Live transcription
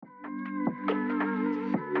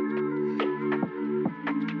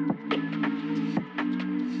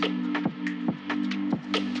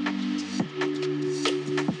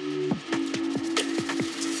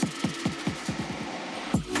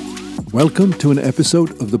Welcome to an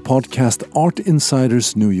episode of the podcast Art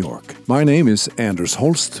Insiders New York. My name is Anders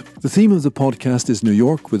Holst. The theme of the podcast is New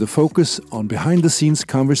York with a focus on behind-the-scenes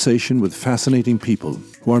conversation with fascinating people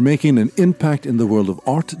who are making an impact in the world of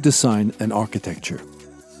art, design and architecture.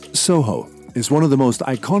 Soho is one of the most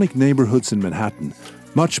iconic neighborhoods in Manhattan,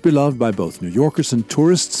 much beloved by both New Yorkers and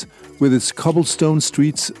tourists, with its cobblestone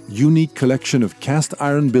streets, unique collection of cast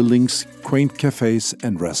iron buildings, quaint cafes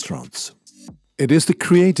and restaurants. It is the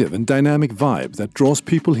creative and dynamic vibe that draws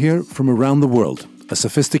people here from around the world, a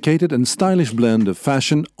sophisticated and stylish blend of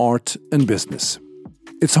fashion, art and business.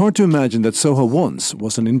 It's hard to imagine that Soho once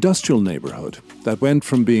was an industrial neighborhood that went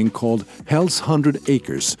from being called Hell's 100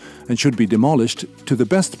 Acres and should be demolished to the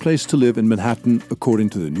best place to live in Manhattan according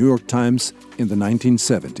to the New York Times in the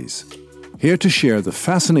 1970s. Here to share the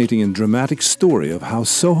fascinating and dramatic story of how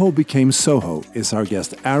Soho became Soho is our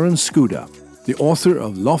guest Aaron Skuda, the author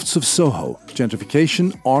of Lofts of Soho,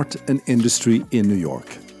 Gentrification, Art and Industry in New York.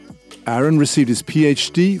 Aaron received his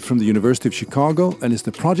PhD from the University of Chicago and is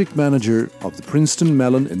the project manager of the Princeton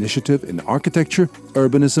Mellon Initiative in Architecture,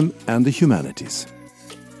 Urbanism and the Humanities.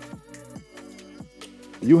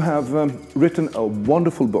 You have written a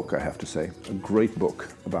wonderful book, I have to say, a great book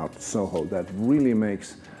about Soho that really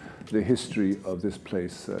makes the history of this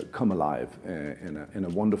place come alive in a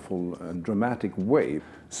wonderful and dramatic way.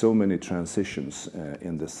 So many transitions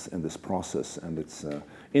in this process, and it's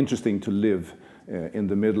interesting to live in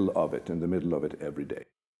the middle of it every day.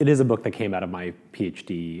 It is a book that came out of my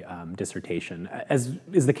PhD dissertation, as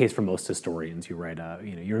is the case for most historians. You write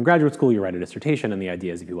you're in graduate school, you write a dissertation, and the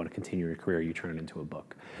idea is if you want to continue your career, you turn it into a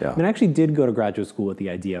book. Yeah. And I actually did go to graduate school with the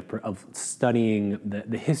idea of studying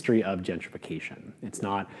the history of gentrification. It's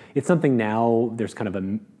something now, there's kind of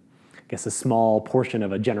a small portion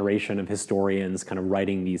of a generation of historians kind of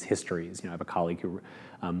writing these histories. I have a colleague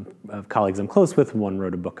colleagues I'm close with. One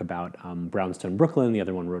wrote a book about Brownstone, Brooklyn. The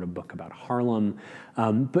other one wrote a book about Harlem.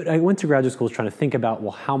 But I went to graduate school trying to think about,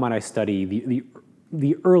 well, how might I study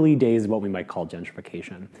the early days of what we might call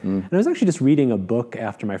gentrification? And I was actually just reading a book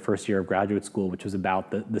after my first year of graduate school, which was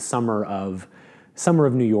about the summer of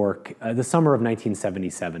New York, the summer of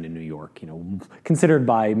 1977 in New York, considered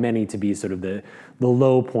by many to be sort of the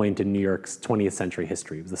low point in New York's 20th century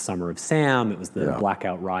history. It was the summer of Sam, it was the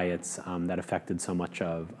blackout riots that affected so much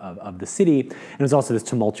of the city. And it was also this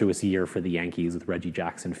tumultuous year for the Yankees with Reggie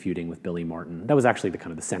Jackson feuding with Billy Martin. That was actually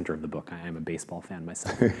the center of the book. I am a baseball fan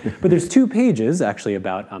myself. But there's 2 pages actually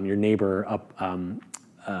about your neighbor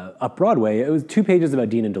up Broadway. It was 2 pages about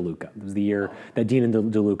Dean and DeLuca. It was the year that Dean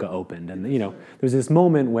and DeLuca opened. And, there's this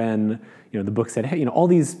moment when, the book said, hey, all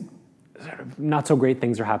these sort of not so great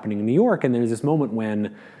things are happening in New York. And there's this moment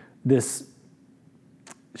when this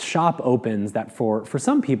shop opens that for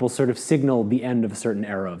some people sort of signaled the end of a certain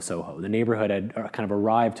era of Soho. The neighborhood had kind of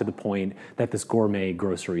arrived to the point that this gourmet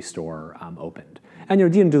grocery store opened. And,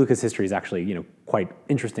 Dean and DeLuca's history is actually, quite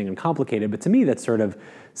interesting and complicated, but to me that sort of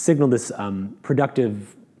signaled this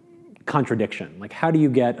productive contradiction. Like, how do you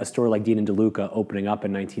get a store like Dean and DeLuca opening up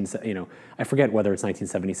in I forget whether it's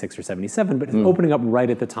 1976 or 77, but opening up right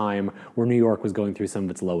at the time where New York was going through some of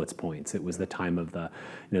its lowest points. It was the time of the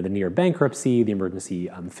near bankruptcy, the emergency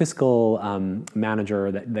fiscal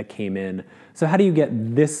manager that came in. So how do you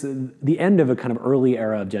get the end of a kind of early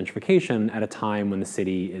era of gentrification at a time when the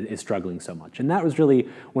city is struggling so much? And that was really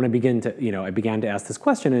when I began to ask this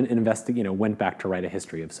question and went back to write a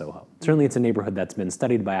history of Soho. Certainly it's a neighborhood that's been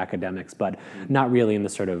studied by academics, but not really in the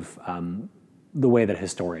sort of the way that a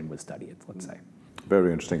historian would study it, let's say.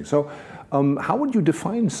 Very interesting. So how would you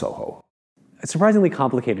define Soho? A surprisingly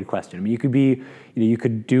complicated question. I mean, you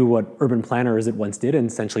could do what urban planners at once did and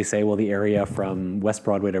essentially say, well, the area from West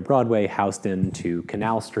Broadway to Broadway, Houston to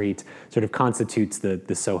Canal Street sort of constitutes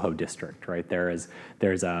the Soho district, right? There's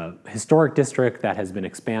a historic district that has been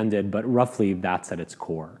expanded, but roughly that's at its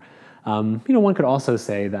core. One could also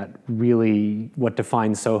say that really what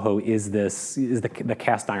defines Soho is the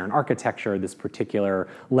cast iron architecture, this particular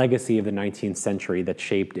legacy of the 19th century that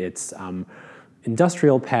shaped its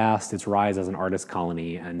industrial past, its rise as an artist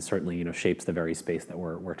colony, and certainly shapes the very space that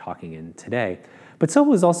we're talking in today. But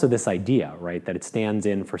Soho is also this idea, right, that it stands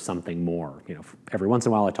in for something more. Every once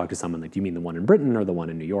in a while I talk to someone like, do you mean the one in Britain or the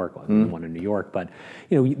one in New York? Well, the one in New York. But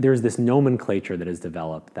there's this nomenclature that has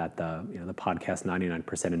developed that the podcast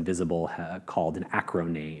 99% Invisible called an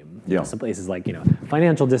acroname. Some places like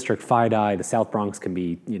Financial District, FIDI, the South Bronx can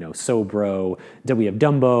be Sobro. We have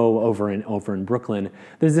Dumbo over in Brooklyn.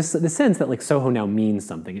 There's this sense that like Soho now means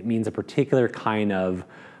something. It means a particular kind of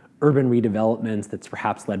urban redevelopment that's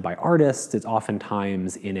perhaps led by artists. It's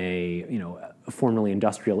oftentimes in a formerly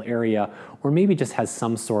industrial area, or maybe just has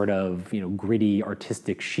some sort of gritty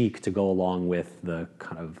artistic chic to go along with the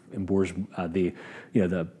kind of the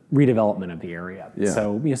redevelopment of the area. Yeah.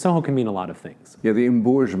 So Soho can mean a lot of things. Yeah, the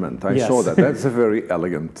embourgement. I Yes. saw that. That's a very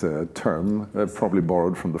elegant term, probably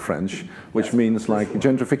borrowed from the French, which means like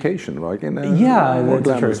gentrification, right? In a more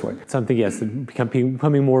glamorous way. Something, yes,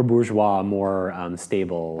 becoming more bourgeois, more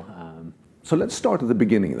stable. So let's start at the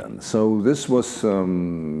beginning then. So this was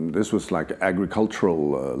like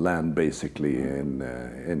agricultural land basically in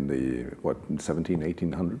the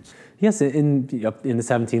 1800s. Yes, in the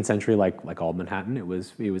 17th century, like all Manhattan, it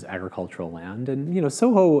was agricultural land, and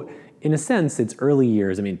Soho, in a sense, its early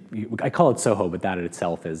years. I mean, I call it Soho, but that in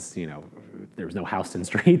itself is there was no Houston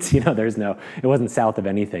streets. It wasn't south of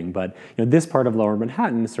anything, but this part of Lower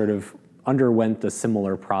Manhattan sort of underwent the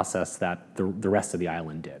similar process that the rest of the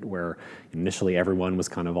island did, where initially everyone was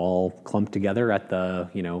kind of all clumped together at the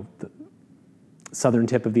southern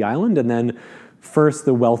tip of the island, and then first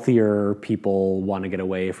the wealthier people want to get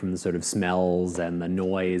away from the sort of smells and the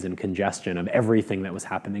noise and congestion of everything that was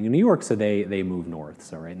happening in New York, so they moved north.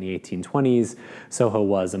 So right in the 1820s, Soho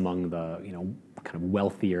was among the kind of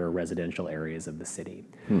wealthier residential areas of the city.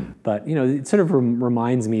 But it sort of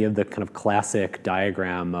reminds me of the kind of classic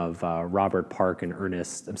diagram of Robert Park and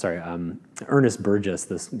Ernest Burgess,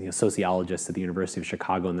 this sociologist at the University of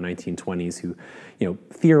Chicago in the 1920s, who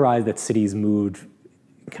theorized that cities moved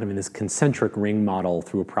kind of in this concentric ring model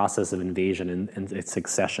through a process of invasion and its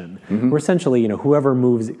succession, where essentially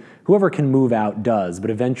whoever can move out does, but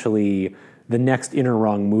eventually the next inner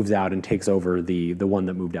rung moves out and takes over the one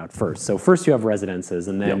that moved out first. So first you have residences,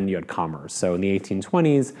 and then you had commerce. So in the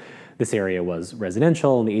 1820s, this area was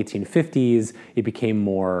residential. In the 1850s, it became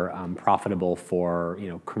more profitable for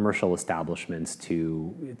commercial establishments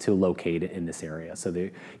to locate in this area. So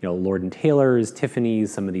the Lord and Taylor's,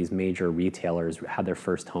 Tiffany's, some of these major retailers had their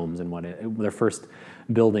first homes and their first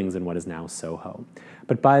buildings in what is now Soho.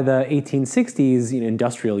 But by the 1860s,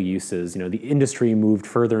 industrial uses, the industry moved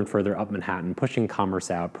further and further up Manhattan, pushing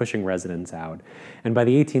commerce out, pushing residents out. And by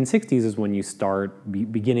the 1860s is when you start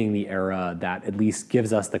beginning the era that at least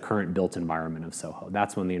gives us the current built environment of Soho.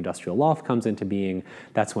 That's when the industrial loft comes into being.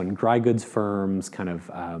 That's when dry goods firms, kind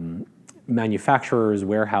of manufacturers,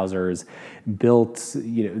 warehousers built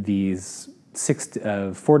these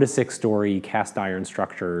 4 to 6 story cast iron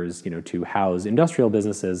structures, to house industrial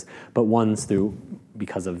businesses, but ones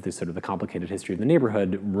because of the sort of the complicated history of the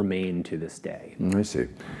neighborhood, remain to this day. I see.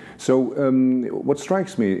 So what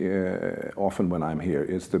strikes me often when I'm here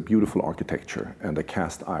is the beautiful architecture and the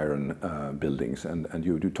cast iron buildings, and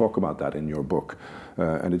you talk about that in your book,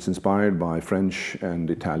 and it's inspired by French and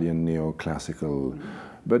Italian neoclassical.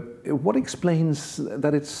 But what explains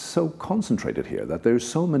that it's so concentrated here, that there's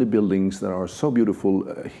so many buildings that are so beautiful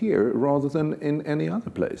here rather than in any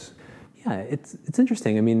other place? Yeah, it's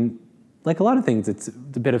interesting. I mean, like a lot of things, it's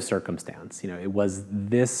a bit of circumstance. It was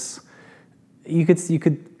this. You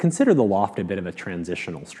could consider the loft a bit of a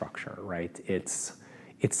transitional structure, right? It's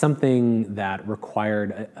something that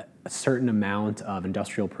required a certain amount of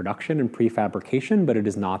industrial production and prefabrication, but it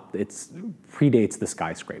predates the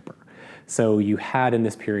skyscraper. So you had in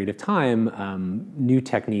this period of time new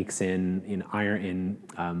techniques in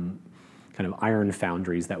kind of iron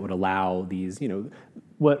foundries that would allow these,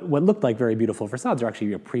 what looked like very beautiful facades are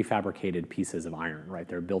actually prefabricated pieces of iron, right?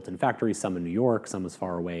 They're built in factories, some in New York, some as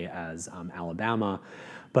far away as Alabama,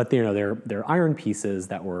 but they're iron pieces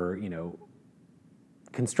that were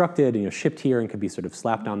constructed, shipped here and could be sort of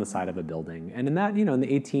slapped on the side of a building. And in that, in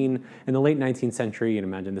the late 19th century,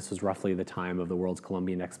 imagine this was roughly the time of the World's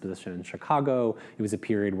Columbian Exposition in Chicago. It was a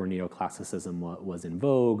period where neoclassicism was in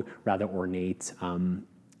vogue, rather ornate,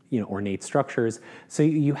 ornate structures. So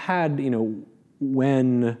you had,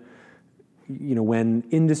 when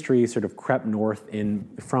industry sort of crept north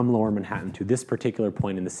from Lower Manhattan to this particular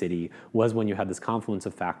point in the city was when you had this confluence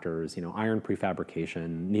of factors, iron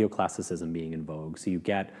prefabrication, neoclassicism being in vogue. So you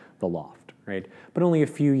get the loft, right? But only a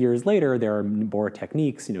few years later, there are more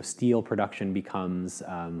techniques. Steel production becomes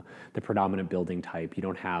the predominant building type. You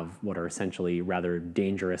don't have what are essentially rather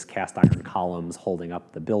dangerous cast iron columns holding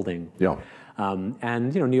up the building. Yeah.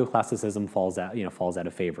 And neoclassicism falls out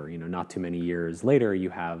of favor. Not too many years later,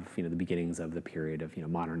 you have the beginnings of the period of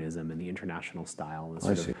modernism and the international style. And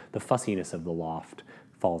sort of the fussiness of the loft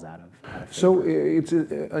falls out of favor. So it's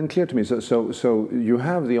unclear to me. So you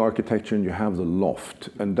have the architecture and you have the loft,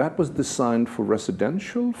 and that was designed for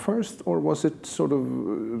residential first, or was it sort of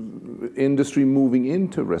industry moving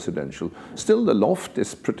into residential? Still, the loft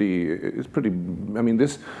is pretty. I mean,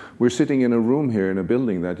 we're sitting in a room here in a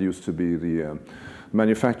building that used to be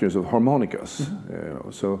manufacturers of harmonicas.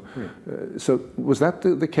 So was that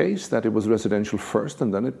the case, that it was residential first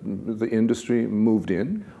and then the industry moved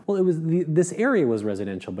in? Well, it was this area was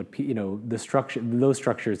residential, but those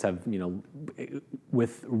structures have,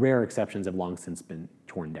 with rare exceptions, have long since been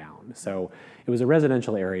torn down. So it was a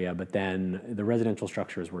residential area, but then the residential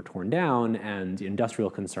structures were torn down, and industrial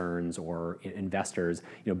concerns or investors,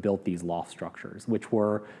 built these loft structures, which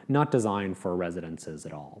were not designed for residences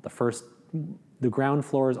at all. The ground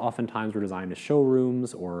floors oftentimes were designed as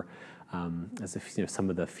showrooms or as if some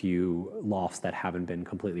of the few lofts that haven't been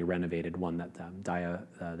completely renovated. One that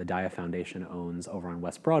the Daya Foundation owns over on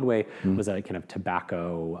West Broadway was a kind of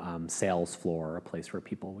tobacco sales floor, a place where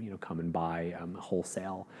people come and buy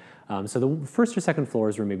wholesale. So the first or second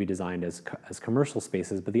floors were maybe designed as commercial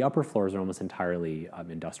spaces, but the upper floors are almost entirely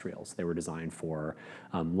industrials. They were designed for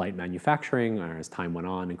light manufacturing, or as time went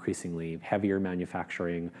on, increasingly heavier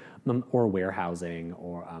manufacturing, or warehousing,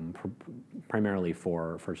 or primarily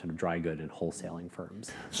for sort of dry good and wholesaling firms.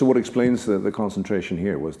 So what explains the concentration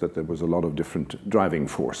here was that there was a lot of different driving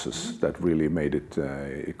forces that really made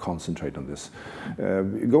it concentrate on this.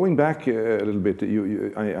 Going back a little bit,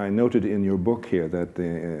 I noted in your book here that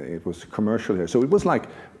it was commercial here. So it was like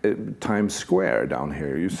Times Square down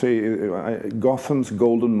here. You say Gotham's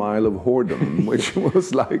Golden Mile of whoredom, which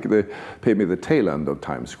was like maybe the tail end of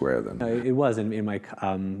Times Square then. It was, and my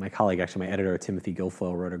colleague, actually my editor, Timothy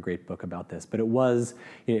Guilfoyle, wrote a great book about this. But it was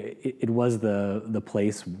the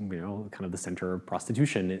place, kind of the center of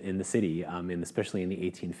prostitution in the city, and especially in the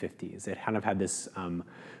 1850s. It kind of had this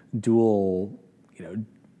dual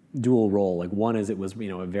role. Like, one is it was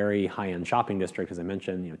a very high-end shopping district, as I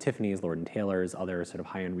mentioned, Tiffany's, Lord & Taylor's, other sort of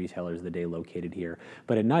high-end retailers of the day located here.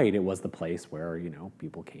 But at night, it was the place where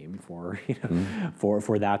people came for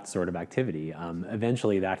for that sort of activity.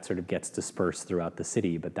 Eventually, that sort of gets dispersed throughout the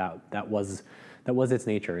city, but that was its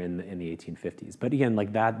nature in the 1850s. But again,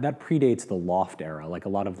 like that predates the loft era. Like, a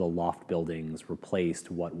lot of the loft buildings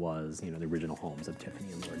replaced what was the original homes of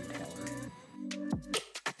Tiffany and Lord & Taylor.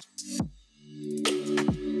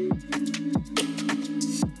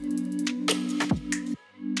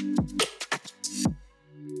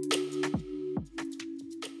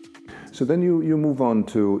 So then you move on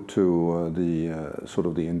to the sort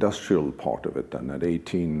of the industrial part of it then at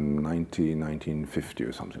 1890, 1950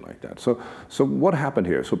 or something like that. So what happened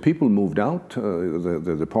here? So people moved out,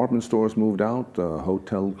 the department stores moved out, the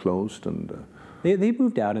hotel closed, and... They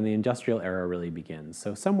moved out, and the industrial era really begins.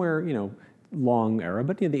 So somewhere, long era,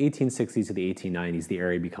 but the 1860s to the 1890s, the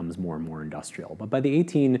area becomes more and more industrial. But by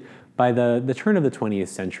the turn of the 20th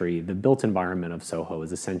century, the built environment of Soho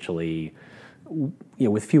is essentially,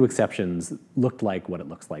 with few exceptions, looked like what it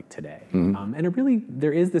looks like today. And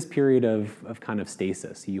there is this period of kind of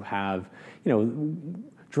stasis. You have,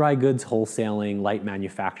 dry goods wholesaling, light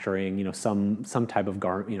manufacturing, some type of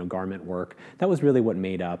garment work. That was really what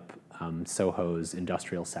made up Soho's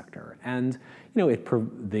industrial sector. And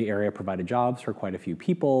the area provided jobs for quite a few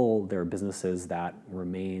people. There are businesses that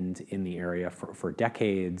remained in the area for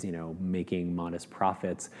decades, making modest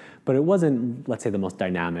profits. But it wasn't, let's say, the most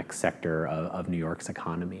dynamic sector of New York's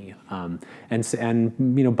economy.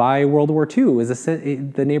 And by World War II,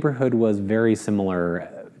 the neighborhood was very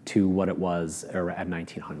similar to what it was at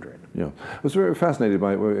 1900. Yeah, I was very fascinated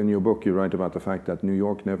by, in your book you write about the fact that New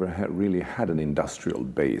York never really had an industrial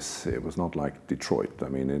base. It was not like Detroit. I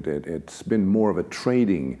mean, it's been more of a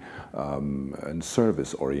trading and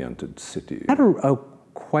service-oriented city. It had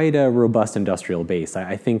quite a robust industrial base.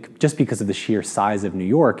 I think just because of the sheer size of New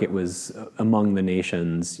York, it was among the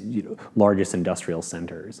nation's largest industrial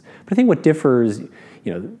centers. But I think what differs,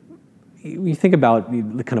 you think about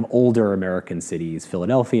the kind of older American cities,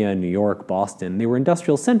 Philadelphia, New York, Boston, they were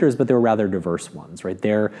industrial centers, but they were rather diverse ones, right?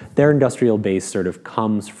 Their industrial base sort of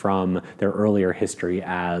comes from their earlier history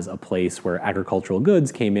as a place where agricultural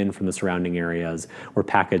goods came in from the surrounding areas, were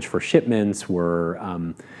packaged for shipments, were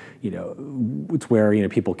it's where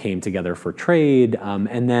people came together for trade,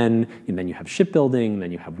 and then you have shipbuilding,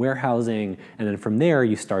 then you have warehousing, and then from there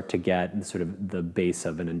you start to get sort of the base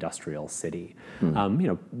of an industrial city.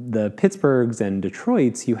 The Pittsburghs and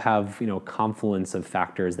Detroits, you have a confluence of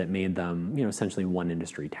factors that made them essentially one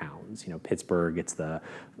industry towns. Pittsburgh, it's the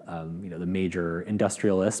major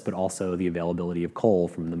industrialist, but also the availability of coal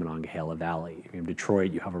from the Monongahela Valley.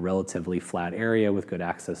 Detroit, you have a relatively flat area with good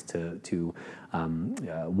access to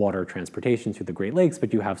water transportation through the Great Lakes,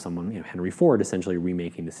 but you have someone, Henry Ford, essentially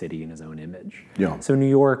remaking the city in his own image. Yeah. So New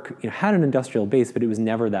York had an industrial base, but it was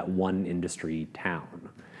never that one industry town.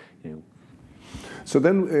 So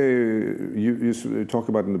then you talk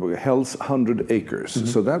about in the book Hell's 100 Acres. Mm-hmm.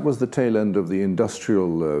 So that was the tail end of the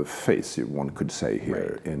industrial phase, one could say,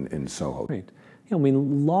 here in Soho. Right. I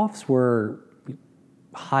mean, lofts were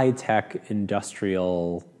high-tech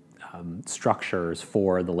industrial structures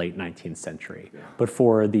for the late 19th century. Yeah. But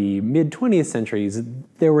for the mid-20th centuries,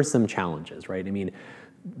 there were some challenges, right? I mean,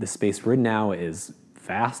 the space we're in now is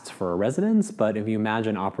vast for a residence, but if you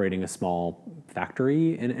imagine operating a small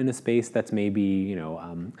factory in a space that's maybe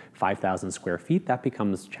 5,000 square feet, that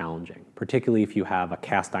becomes challenging, particularly if you have a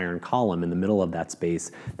cast iron column in the middle of that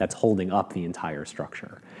space that's holding up the entire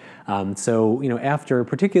structure.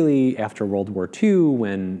 Particularly after World War II,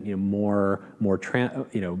 when more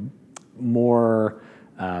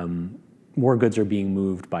goods are being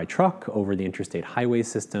moved by truck over the interstate highway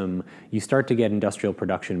system, you start to get industrial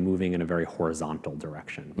production moving in a very horizontal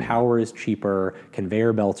direction. Mm-hmm. Power is cheaper,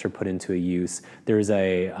 conveyor belts are put into use. There's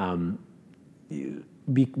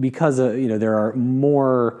because there are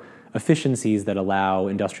more efficiencies that allow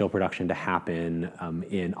industrial production to happen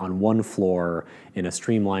on one floor in a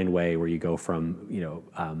streamlined way, where you go from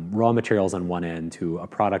raw materials on one end to a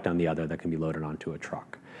product on the other that can be loaded onto a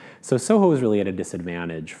truck. So Soho is really at a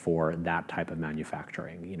disadvantage for that type of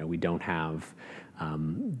manufacturing. We don't have,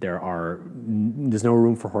 there's no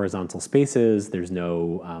room for horizontal spaces. There's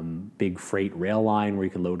no big freight rail line where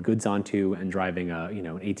you can load goods onto, and driving an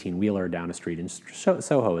 18-wheeler down a street in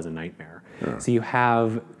Soho is a nightmare. Yeah. So you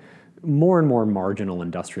have more and more marginal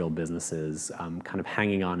industrial businesses kind of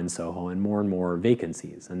hanging on in Soho, and more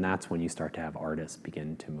vacancies. And that's when you start to have artists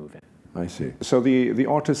begin to move in. I see. So the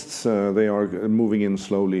artists, they are moving in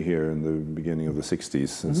slowly here in the beginning of the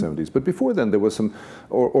 60s and 70s. But before then, there was some,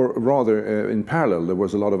 or rather in parallel, there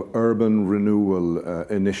was a lot of urban renewal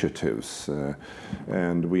initiatives.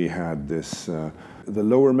 And we had this, the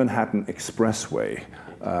Lower Manhattan Expressway,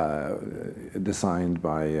 designed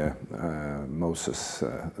by Moses,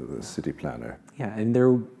 the city planner. Yeah, and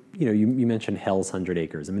there, you mentioned Hell's 100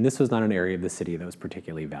 Acres. I mean, this was not an area of the city that was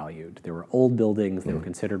particularly valued. There were old buildings, they were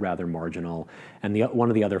considered rather marginal, and one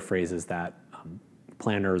of the other phrases that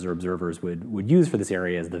planners or observers would use for this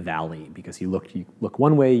area is the valley, because you look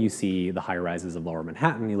one way, you see the high-rises of Lower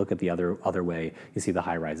Manhattan, you look at the other way, you see the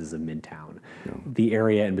high-rises of Midtown. Yeah. The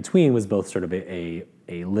area in between was both sort of a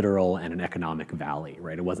literal and an economic valley,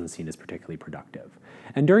 right? It wasn't seen as particularly productive.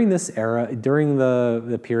 And during this era, during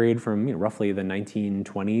the period from roughly the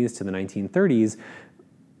 1920s to the 1930s,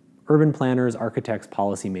 urban planners, architects,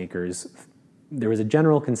 policymakers, there was a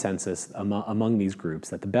general consensus among these groups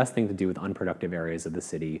that the best thing to do with unproductive areas of the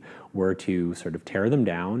city were to sort of tear them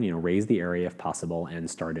down, raise the area if possible, and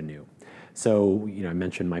start anew. So, I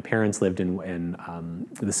mentioned my parents lived in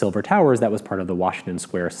the Silver Towers. That was part of the Washington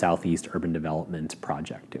Square Southeast Urban Development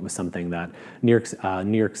Project. It was something that New York's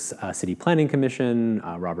City Planning Commission,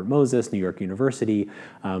 Robert Moses, New York University,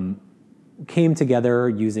 came together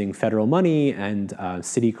using federal money and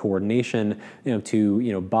city coordination,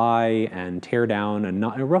 to buy and tear down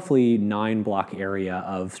a roughly 9-block area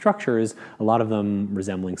of structures, a lot of them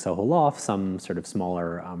resembling Soho Loft, some sort of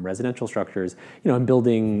smaller residential structures, and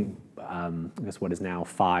building I guess what is now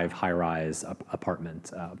 5 high-rise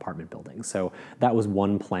apartment buildings. So that was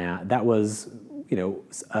one plan. That was,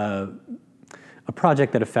 a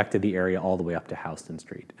project that affected the area all the way up to Houston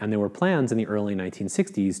Street. And there were plans in the early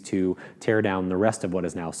 1960s to tear down the rest of what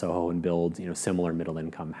is now Soho and build, similar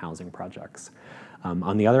middle-income housing projects.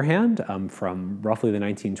 On the other hand, from roughly the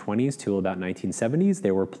 1920s to about 1970s,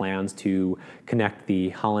 there were plans to connect the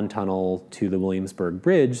Holland Tunnel to the Williamsburg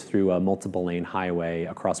Bridge through a multiple-lane highway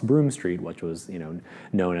across Broome Street, which was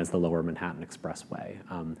known as the Lower Manhattan Expressway.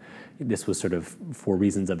 This was sort of for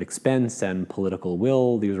reasons of expense and political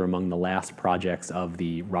will. These were among the last projects of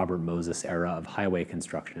the Robert Moses era of highway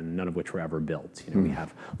construction, none of which were ever built. We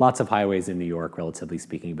have lots of highways in New York, relatively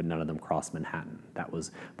speaking, but none of them cross Manhattan.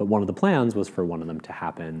 But one of the plans was for one of them to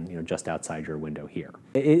happen, just outside your window here.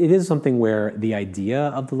 It is something where the idea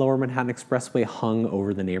of the Lower Manhattan Expressway hung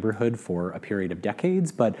over the neighborhood for a period of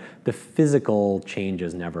decades, but the physical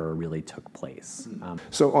changes never really took place.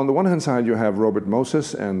 So on the one hand side, you have Robert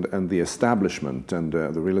Moses and the establishment and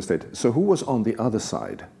the real estate. So who was on the other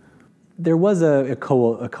side? There was a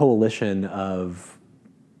coalition of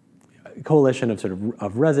coalition of sort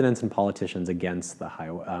of residents and politicians against the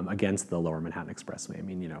highway, against the Lower Manhattan Expressway. I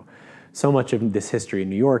mean, so much of this history in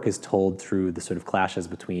New York is told through the sort of clashes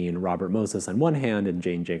between Robert Moses on one hand and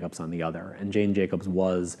Jane Jacobs on the other. And Jane Jacobs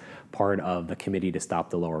was part of the committee to stop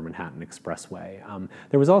the Lower Manhattan Expressway.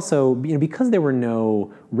 There was also, because there were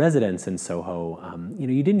no residents in Soho,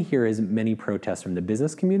 you didn't hear as many protests from the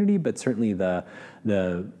business community, but certainly the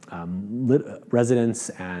residents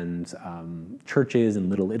and churches in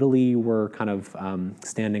Little Italy were kind of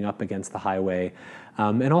standing up against the highway.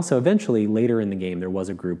 And also, eventually, later in the game, there was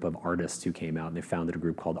a group of artists who came out, and they founded a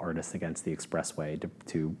group called Artists Against the Expressway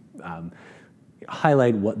to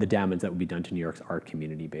highlight what the damage that would be done to New York's art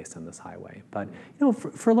community based on this highway. But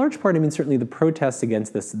for a large part, I mean, certainly the protests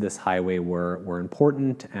against this highway were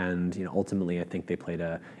important, and ultimately, I think they played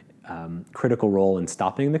a critical role in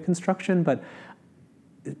stopping the construction. But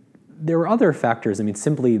there were other factors. I mean,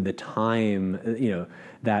 simply the time,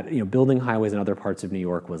 that building highways in other parts of New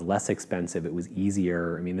York was less expensive. It was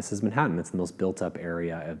easier. I mean, this is Manhattan. It's the most built-up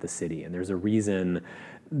area of the city, and there's a reason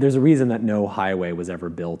that no highway was ever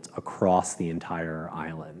built across the entire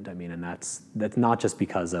island. I mean, and that's not just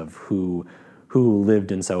because of who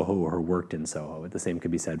lived in Soho or who worked in Soho. The same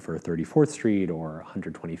could be said for 34th Street or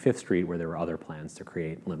 125th Street, where there were other plans to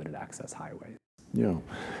create limited access highways. Yeah.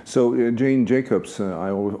 So Jane Jacobs,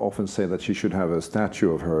 I often say that she should have a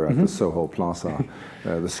statue of her at the Soho Plaza,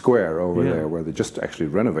 the square over there, where they just actually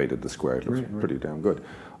renovated the square. It looks pretty damn good.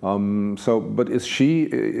 But is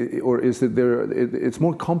she, or is it there? It's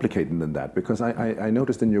more complicated than that, because I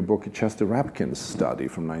noticed in your book Chester Rapkin's study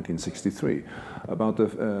from 1963 about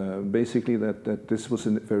basically that this was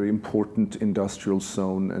a very important industrial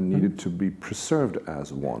zone and needed to be preserved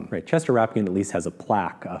as one. Right. Chester Rapkin at least has a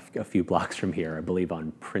plaque a few blocks from here, I believe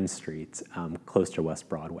on Prince Street, close to West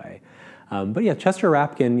Broadway. But yeah, Chester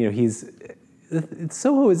Rapkin,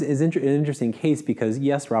 Soho is an interesting case because,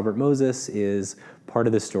 yes, Robert Moses is part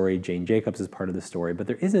of the story, Jane Jacobs is part of the story, but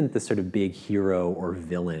there isn't this sort of big hero or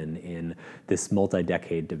villain in this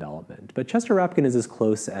multi-decade development. But Chester Rapkin is as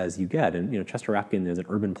close as you get, and Chester Rapkin is an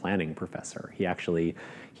urban planning professor.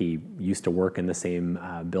 He used to work in the same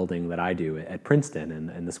building that I do at Princeton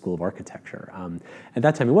in the School of Architecture. At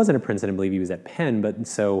that time, he wasn't at Princeton, I believe he was at Penn, but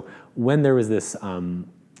so when there was this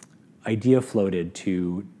idea floated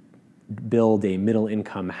to build a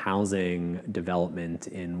middle-income housing development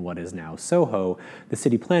in what is now Soho, the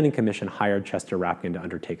City Planning Commission hired Chester Rapkin to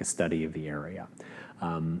undertake a study of the area.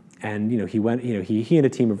 And he went. He and a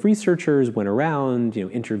team of researchers went around,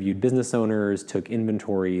 interviewed business owners, took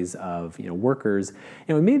inventories of workers,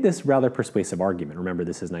 and we made this rather persuasive argument. Remember,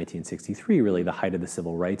 this is 1963, really the height of the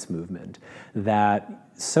civil rights movement, that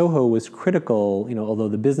Soho was critical. Although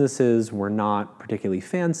the businesses were not particularly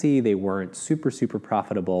fancy, they weren't super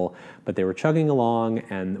profitable, but they were chugging along,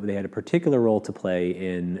 and they had a particular role to play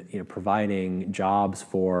in providing jobs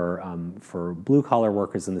for blue-collar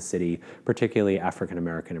workers in the city, particularly African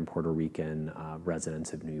American and Puerto Rican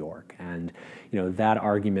residents of New York. And that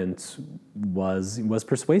argument was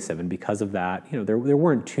persuasive, and because of that, there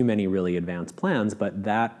weren't too many really advanced plans, but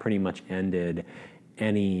that pretty much ended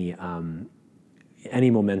any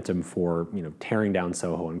momentum for tearing down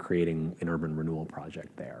Soho and creating an urban renewal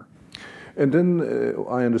project there. And then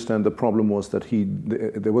I understand the problem was that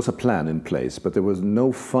there was a plan in place, but there was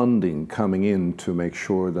no funding coming in to make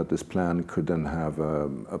sure that this plan could then have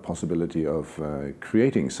a possibility of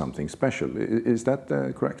creating something special. Is that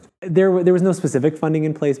correct? There was no specific funding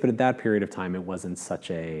in place, but at that period of time, it wasn't such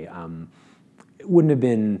a. It wouldn't have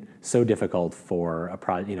been so difficult for a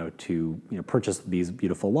project, to purchase these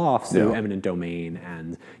beautiful lofts through eminent domain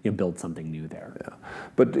and build something new there. Yeah,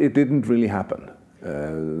 but it didn't really happen.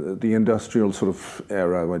 The industrial sort of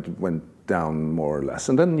era went down more or less,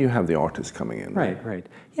 and then you have the artists coming in. Right.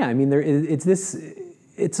 Yeah, I mean,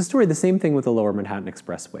 it's a story. The same thing with the Lower Manhattan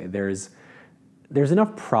Expressway. There's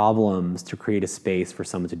enough problems to create a space for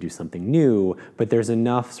someone to do something new, but there's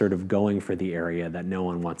enough sort of going for the area that no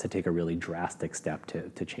one wants to take a really drastic step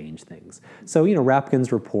to change things. So,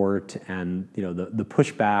 Rapkin's report and, the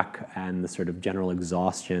pushback and the sort of general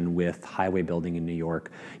exhaustion with highway building in New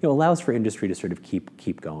York, allows for industry to sort of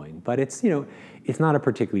keep going. But it's not a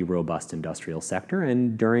particularly robust industrial sector,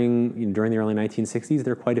 and during the early 1960s,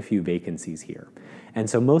 there are quite a few vacancies here. And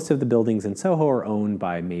so most of the buildings in Soho are owned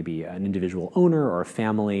by maybe an individual owner or a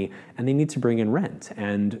family, and they need to bring in rent.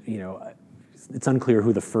 And it's unclear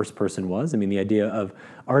who the first person was. I mean, the idea of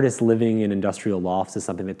artists living in industrial lofts is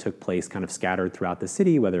something that took place kind of scattered throughout the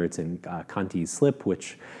city, whether it's in Conti's Slip,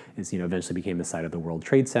 which is, eventually became the site of the World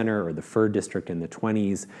Trade Center, or the Fur District in the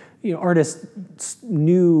 20s. Artists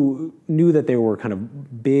knew that there were kind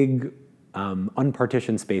of big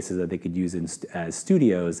unpartitioned spaces that they could use as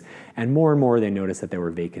studios, and more they noticed that there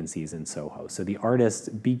were vacancies in Soho. So the artists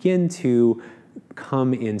begin to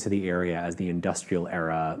come into the area as the industrial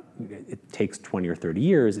era, it takes 20 or 30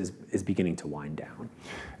 years, is beginning to wind down.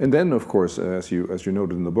 And then, of course, as you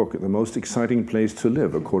noted in the book, the most exciting place to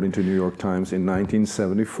live, according to New York Times, in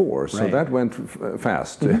 1974. So right. That went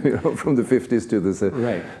fast, from the 50s to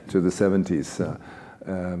the 70s.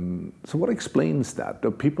 So what explains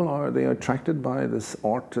that? People are they attracted by this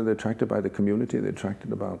art? They're attracted by the community? They're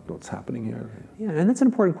attracted about what's happening here? Yeah, and that's an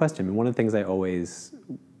important question. I mean, one of the things I always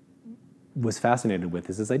was fascinated with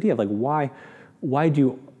is this idea of like why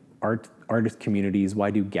do artist communities, why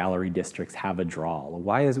do gallery districts have a draw?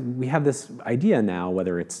 We have this idea now,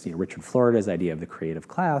 whether it's Richard Florida's idea of the creative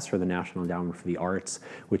class or the National Endowment for the Arts,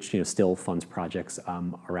 which still funds projects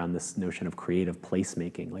around this notion of creative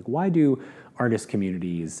placemaking. Like, why do artist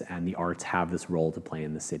communities and the arts have this role to play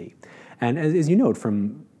in the city? And as you note,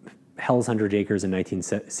 from Hell's 100 Acres in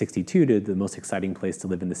 1962 to the most exciting place to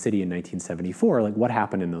live in the city in 1974, like what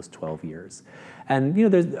happened in those 12 years? And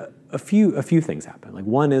there's a few things happen. Like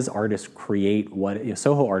one is artists create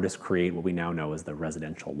Soho artists create what we now know as the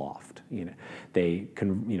residential loft. They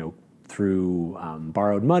can through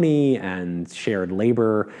borrowed money and shared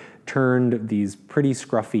labor, turned these pretty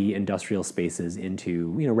scruffy industrial spaces into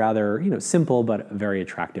rather simple but very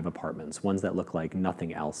attractive apartments, ones that look like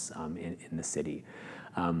nothing else in the city.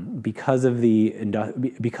 Because of the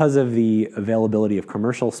availability of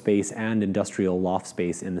commercial space and industrial loft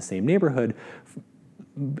space in the same neighborhood,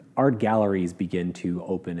 art galleries begin to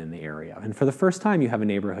open in the area. And for the first time, you have a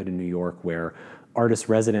neighborhood in New York where artist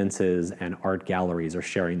residences and art galleries are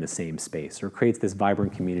sharing the same space, or creates this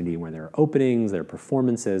vibrant community where there are openings, there are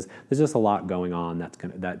performances. There's just a lot going on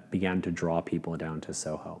that began to draw people down to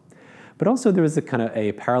Soho. But also there was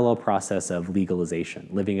a parallel process of legalization.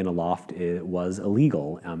 Living in a loft was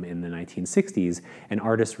illegal in the 1960s, and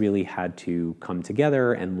artists really had to come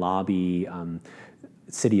together and lobby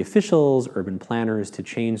city officials, urban planners to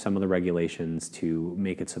change some of the regulations to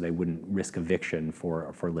make it so they wouldn't risk eviction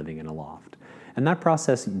for living in a loft. And that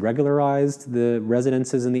process regularized the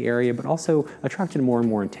residences in the area, but also attracted more and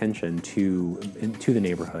more attention to the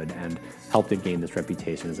neighborhood and helped it gain this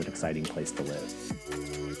reputation as an exciting place to live.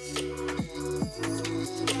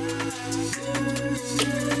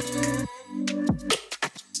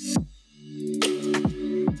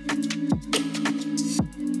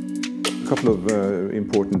 A couple of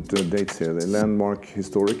important dates here. The Landmark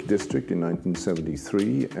Historic District in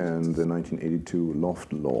 1973 and the 1982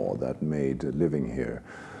 Loft Law that made living here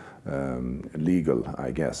legal,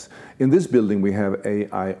 I guess. In this building we have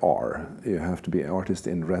AIR. You have to be an artist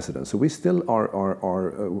in residence. So we still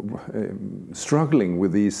are struggling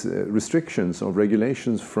with these restrictions or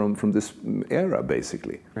regulations from this era,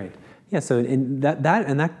 basically. Right. Yeah, so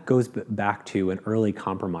that goes back to an early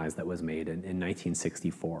compromise that was made in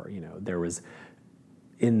 1964. There was,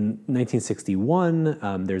 in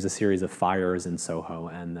 1961, there's a series of fires in Soho,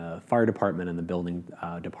 and the fire department and the building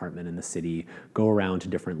department in the city go around to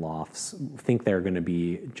different lofts, think they're going to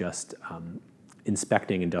be just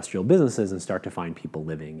inspecting industrial businesses and start to find people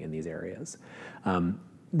living in these areas.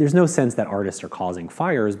 There's no sense that artists are causing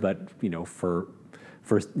fires, but for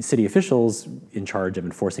city officials in charge of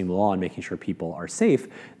enforcing the law and making sure people are safe,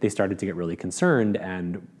 they started to get really concerned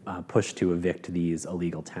and push to evict these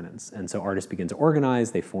illegal tenants. And so artists begin to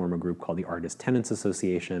organize. They form a group called the Artist Tenants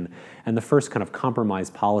Association. And the first kind of compromise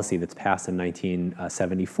policy that's passed in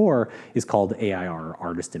 1974 is called AIR,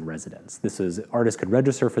 Artist in Residence. This is, artists could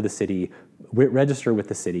register for the city, register with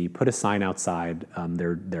the city, put a sign outside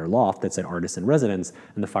their loft that said Artist in Residence,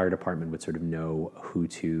 and the fire department would sort of know who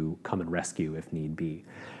to come and rescue if need be.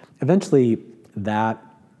 Eventually, that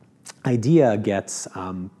idea gets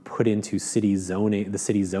put into the city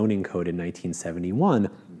zoning code in 1971,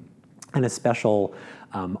 and a special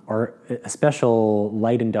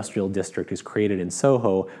light industrial district is created in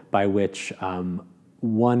Soho by which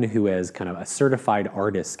one who is kind of a certified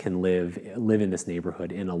artist can live in this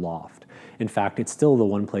neighborhood in a loft. In fact, it's still the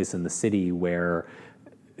one place in the city where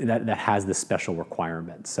that has this special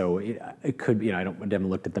requirement. So it could be, I haven't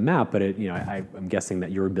looked at the map, but I'm guessing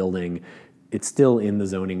that your building, it's still in the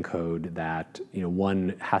zoning code that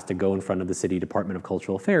one has to go in front of the City Department of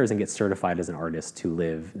Cultural Affairs and get certified as an artist to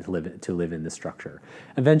live in this structure.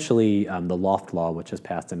 Eventually, the Loft Law, which was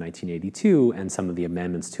passed in 1982, and some of the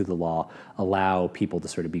amendments to the law allow people to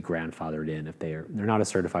sort of be grandfathered in if they're not a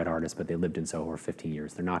certified artist, but they lived in Soho for 15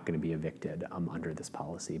 years. They're not going to be evicted under this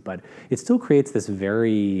policy. But it still creates this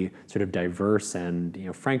very sort of diverse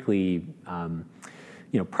and frankly,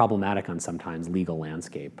 problematic on sometimes legal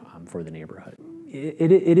landscape for the neighborhood.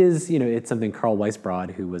 it is, it's something Carl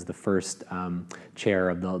Weisbrod, who was the first chair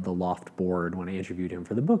of the Loft board when I interviewed him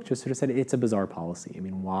for the book, just sort of said it's a bizarre policy. I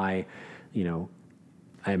mean, why,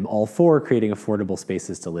 I'm all for creating affordable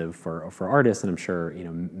spaces to live for artists, and I'm sure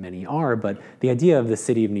many are. But the idea of the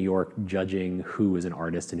city of New York judging who is an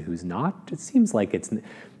artist and who's not, it seems like it's,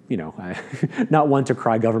 not one to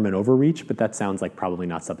cry government overreach, but that sounds like probably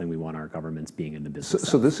not something we want our governments being in the business.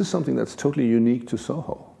 So this is something that's totally unique to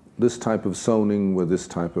Soho. This type of zoning with this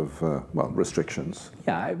type of restrictions.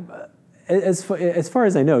 Yeah, as far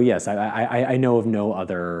as I know, yes. I know of no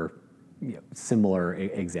other similar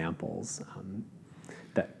examples.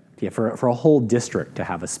 For a whole district to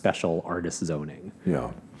have a special artist zoning.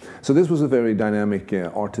 Yeah. So this was a very dynamic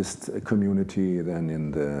artist community then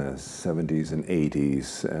in the 70s and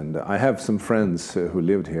 80s. And I have some friends who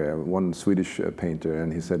lived here, one Swedish painter,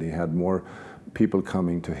 and he said he had more people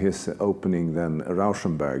coming to his opening than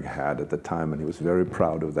Rauschenberg had at the time, and he was very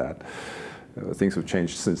proud of that. Things have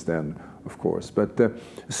changed since then, of course. But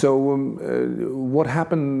what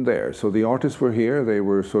happened there? So the artists were here, they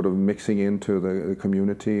were sort of mixing into the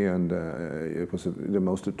community, and it was the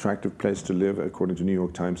most attractive place to live, according to New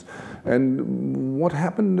York Times. And what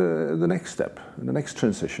happened the next step, the next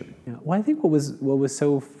transition? Yeah, well, I think what was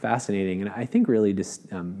so fascinating, and I think really just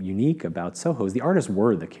unique about Soho, is the artists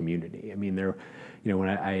were the community. I mean, when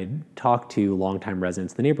I talked to longtime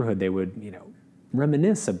residents of the neighborhood, they would,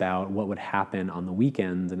 reminisce about what would happen on the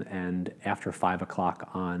weekends and after 5 o'clock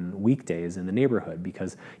on weekdays in the neighborhood,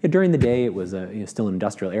 because during the day it was still an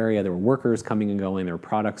industrial area. There were workers coming and going, there were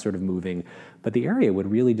products sort of moving, but the area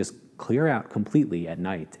would really just clear out completely at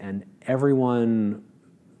night, and everyone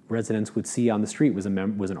residents would see on the street was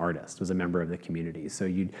an artist, was a member of the community. So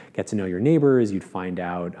you'd get to know your neighbors, you'd find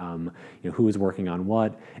out who was working on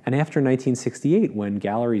what. And after 1968, when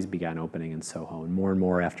galleries began opening in Soho, and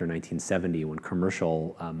more after 1970, when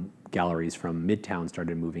commercial galleries from Midtown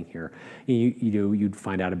started moving here, you'd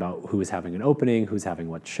find out about who was having an opening, who's having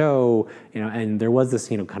what show, and there was this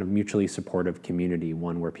kind of mutually supportive community,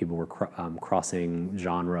 one where people were crossing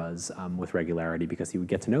genres with regularity, because you would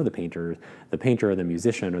get to know the painter, the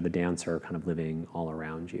musician, or the dancer kind of living all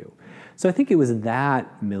around you. So I think it was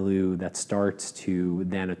that milieu that starts to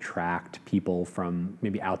then attract people from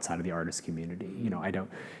maybe outside of the artist community.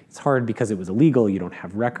 It's hard because it was illegal, you don't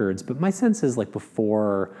have records, but my sense is like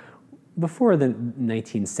before the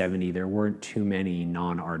 1970, there weren't too many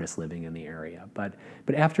non-artists living in the area. But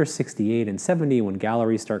after 68 and 70, when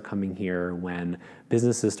galleries start coming here, when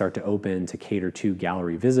businesses start to open to cater to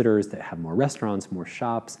gallery visitors that have more restaurants, more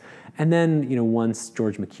shops, and then once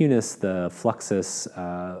George McCunis, the Fluxus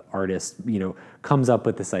artist, comes up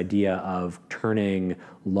with this idea of turning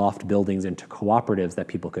loft buildings into cooperatives that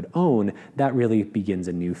people could own, that really begins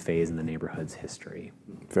a new phase in the neighborhood's history.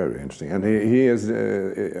 Very interesting. And he is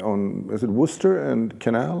is it Worcester and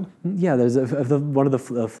Canal? Yeah, there's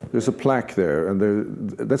there's a plaque there,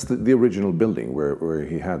 and that's the original building where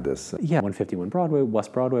he had this. Yeah, 151 Broadway,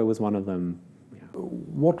 West Broadway was one of them.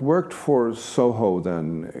 What worked for Soho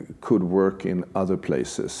then could work in other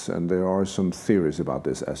places, and there are some theories about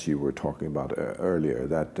this, as you were talking about earlier,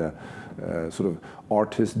 that sort of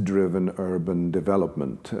artist-driven urban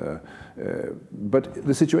development. But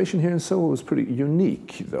the situation here in Soho was pretty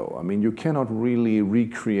unique, though. I mean, you cannot really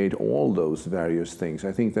recreate all those various things.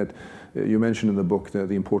 I think that you mentioned in the book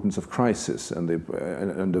the importance of crisis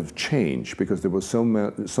and of change, because there were so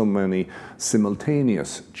many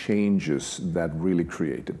simultaneous changes that really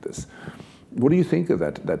created this. What do you think of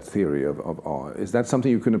that theory of art? Is that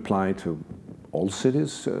something you can apply to all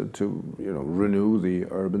cities to renew the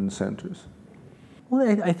urban centers?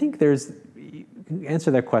 Well, I think you can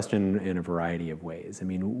answer that question in a variety of ways. I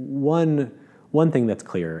mean, one thing that's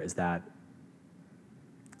clear is that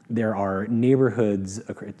there are neighborhoods,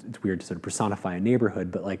 it's weird to sort of personify a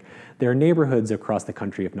neighborhood, but there are neighborhoods across the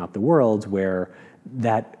country, if not the world,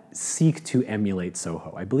 that seek to emulate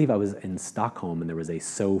Soho. I believe I was in Stockholm and there was a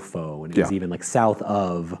Sofo, and it was even south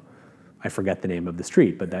of, I forget the name of the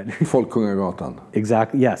street, but that... Folkungagatan.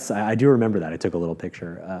 Exactly, yes, I do remember that. I took a little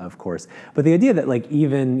picture, of course. But the idea that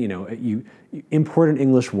even, you import an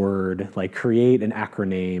English word, create an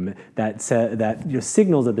acronym that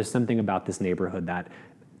signals that there's something about this neighborhood that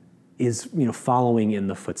is following in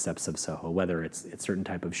the footsteps of Soho, whether it's certain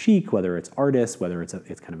type of chic, whether it's artists, whether it's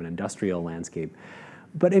kind of an industrial landscape.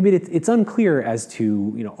 But I mean, it's unclear as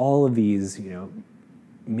to all of these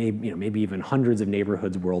maybe even hundreds of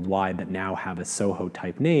neighborhoods worldwide that now have a Soho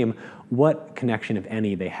type name, what connection, if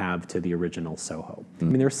any, they have to the original Soho. I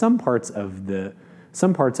mean, there are some parts of the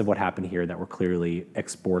some parts of what happened here that were clearly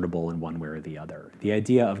exportable in one way or the other. The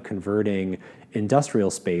idea of converting industrial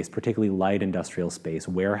space, particularly light industrial space,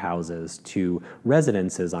 warehouses, to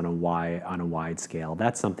residences on a wide scale,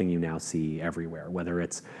 that's something you now see everywhere, whether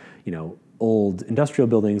it's, old industrial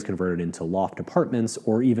buildings converted into loft apartments,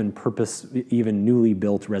 or even newly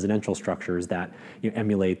built residential structures that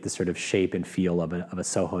emulate the sort of shape and feel of a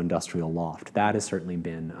Soho industrial loft. That has certainly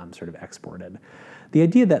been sort of exported. The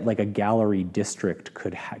idea that like a gallery district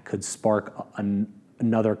could spark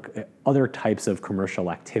other types of commercial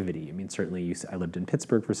activity. I mean, certainly I lived in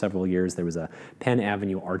Pittsburgh for several years. There was a Penn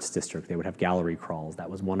Avenue Arts District. They would have gallery crawls. That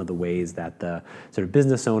was one of the ways that the sort of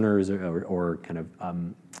business owners or kind of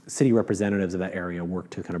city representatives of that area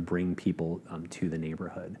worked to kind of bring people to the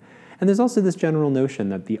neighborhood. And there's also this general notion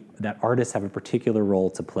that artists have a particular role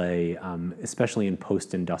to play, especially in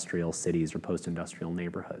post-industrial cities or post-industrial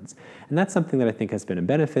neighborhoods. And that's something that I think has been a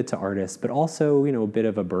benefit to artists, but also, a bit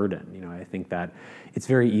of a burden. I think that it's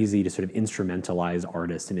very easy to sort of instrumentalize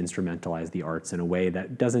artists and instrumentalize the arts in a way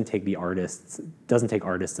that doesn't take artists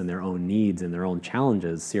and their own needs and their own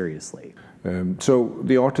challenges seriously. So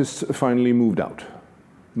the artists finally moved out,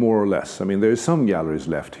 more or less. I mean, there's some galleries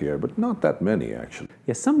left here, but not that many, actually.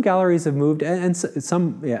 Yeah, some galleries have moved, and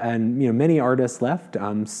many artists left.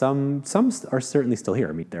 Some are certainly still here.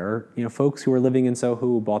 I mean, there are folks who are living in Soho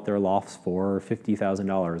who bought their lofts for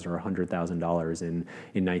 $50,000 or $100,000 in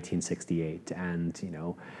 1968, and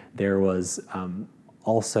there was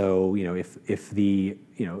also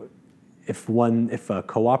if a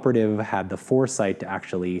cooperative had the foresight to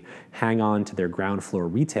actually hang on to their ground floor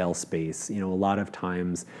retail space, a lot of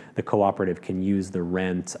times the cooperative can use the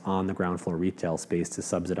rent on the ground floor retail space to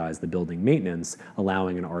subsidize the building maintenance,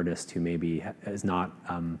 allowing an artist who maybe is not,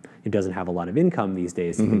 who doesn't have a lot of income these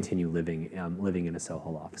days to continue living in a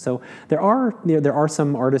Soho loft. So there are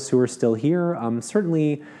some artists who are still here.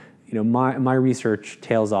 Certainly, my research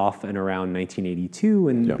tails off in around 1982,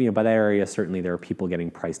 and by that area, certainly there are people getting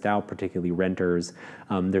priced out, particularly renters.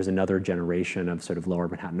 There's another generation of sort of lower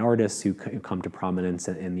Manhattan artists who come to prominence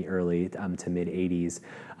in the early to mid 80s.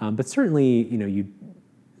 But certainly,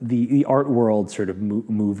 the art world sort of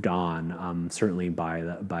moved on, certainly by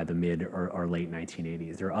the mid or late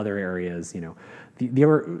 1980s. There are other areas, the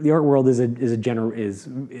art world is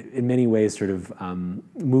in many ways sort of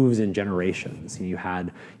moves in generations. You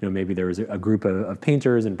had, maybe there was a group of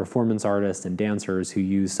painters and performance artists and dancers who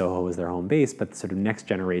use Soho as their home base, but the sort of next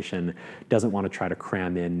generation doesn't want to try to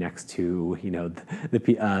cram in next to,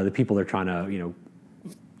 the people they're trying to,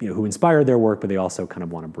 who inspired their work, but they also kind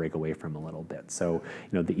of want to break away from a little bit. So,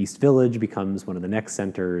 the East Village becomes one of the next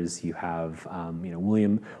centers. You have,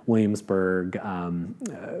 Williamsburg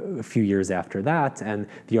a few years after that, and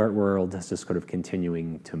the art world is just sort of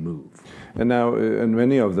continuing to move. And now, and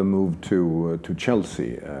many of them moved to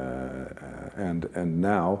Chelsea, and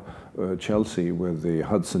now Chelsea with the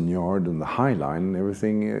Hudson Yard and the High Line and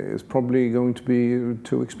everything is probably going to be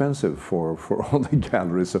too expensive for all the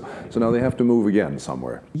galleries. So now they have to move again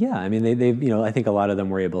somewhere. Yeah, I mean, they've I think a lot of them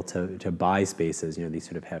were able to buy spaces. These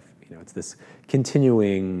sort of have, it's this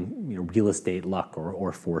continuing, real estate luck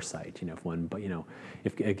or foresight.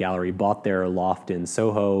 If a gallery bought their loft in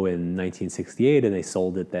Soho in 1968 and they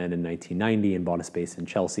sold it then in 1990 and bought a space in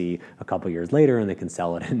Chelsea a couple years later and they can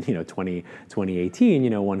sell it in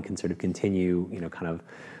 2018, one can sort of continue kind of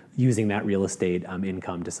using that real estate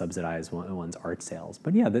income to subsidize one's art sales.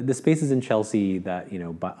 But yeah, the spaces in Chelsea that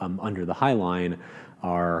under the High Line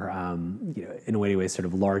are in a way sort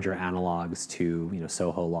of larger analogs to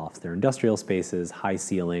Soho lofts. They're industrial spaces, high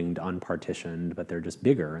ceilinged, unpartitioned, but they're just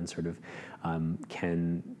bigger and sort of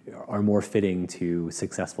are more fitting to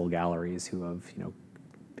successful galleries who have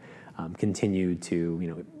continued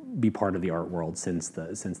to be part of the art world since the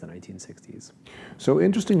 1960s. So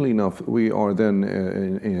interestingly enough, we are then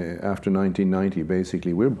after 1990,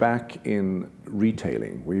 basically, we're back in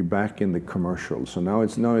retailing. We're back in the commercial. So now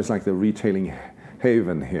it's like the retailing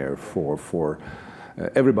haven here for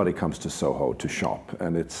everybody comes to Soho to shop,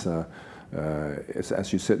 and it's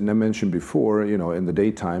as you said and I mentioned before, in the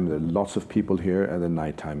daytime there are lots of people here, and at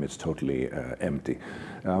nighttime it's totally empty.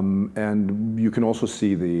 And you can also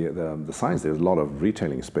see the signs. There's a lot of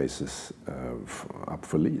retailing spaces up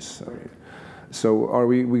for lease. So are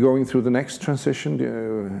we going through the next transition?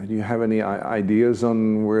 Do you have any ideas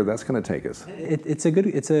on where that's going to take us? It's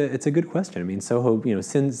a good question. I mean, Soho,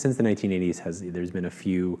 since the 1980s there's been a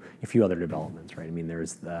few other developments, right? I mean,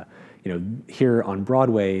 there's the here on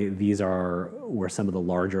Broadway, these are where some of the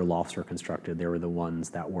larger lofts were constructed. They were the ones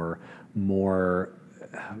that were more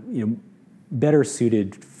better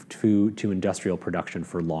suited to industrial production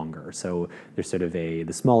for longer. So there's sort of the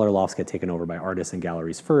smaller lofts get taken over by artists and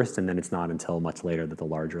galleries first, and then it's not until much later that the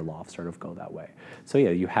larger lofts sort of go that way. So yeah,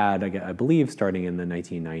 you had, I believe, starting in the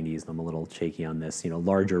 1990s, I'm a little shaky on this,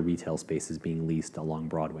 larger retail spaces being leased along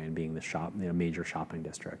Broadway and being the major shopping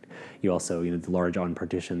district. You also, the large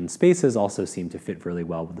unpartitioned spaces also seem to fit really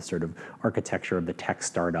well with the sort of architecture of the tech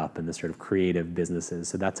startup and the sort of creative businesses.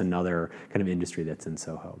 So that's another kind of industry that's in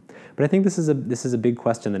Soho. But I think this is a big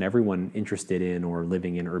question that everyone interested in or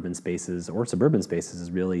living in urban spaces or suburban spaces is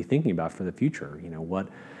really thinking about for the future. What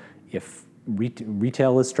if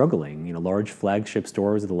retail is struggling? Large flagship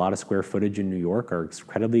stores with a lot of square footage in New York are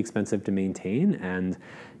incredibly expensive to maintain, and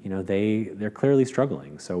they're clearly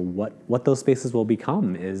struggling. So what those spaces will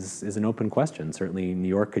become is an open question. Certainly, New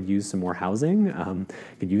York could use some more housing,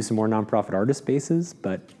 could use some more nonprofit artist spaces,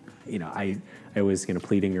 but I always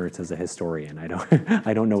plead ignorance as a historian.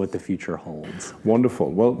 I don't know what the future holds. Wonderful.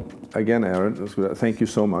 Well, again, Aaron, thank you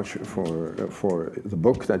so much for the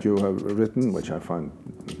book that you have written, which I find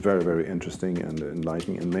very, very interesting and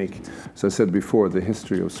enlightening, and make, as I said before, the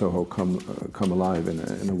history of Soho come alive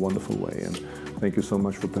in a wonderful way. And thank you so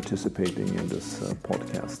much for participating in this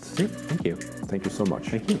podcast. Great. Thank you. Thank you so much.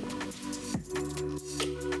 Thank you.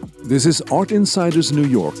 This is Art Insiders New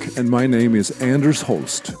York, and my name is Anders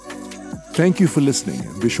Holst. Thank you for listening,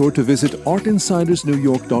 and be sure to visit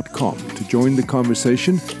artinsidersnewyork.com to join the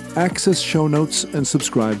conversation, access show notes, and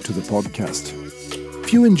subscribe to the podcast.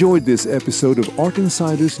 If you enjoyed this episode of Art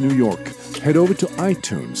Insiders New York, head over to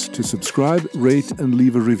iTunes to subscribe, rate, and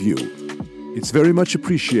leave a review. It's very much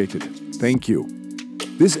appreciated. Thank you.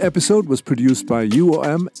 This episode was produced by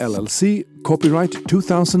UOM LLC, copyright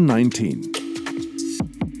 2019.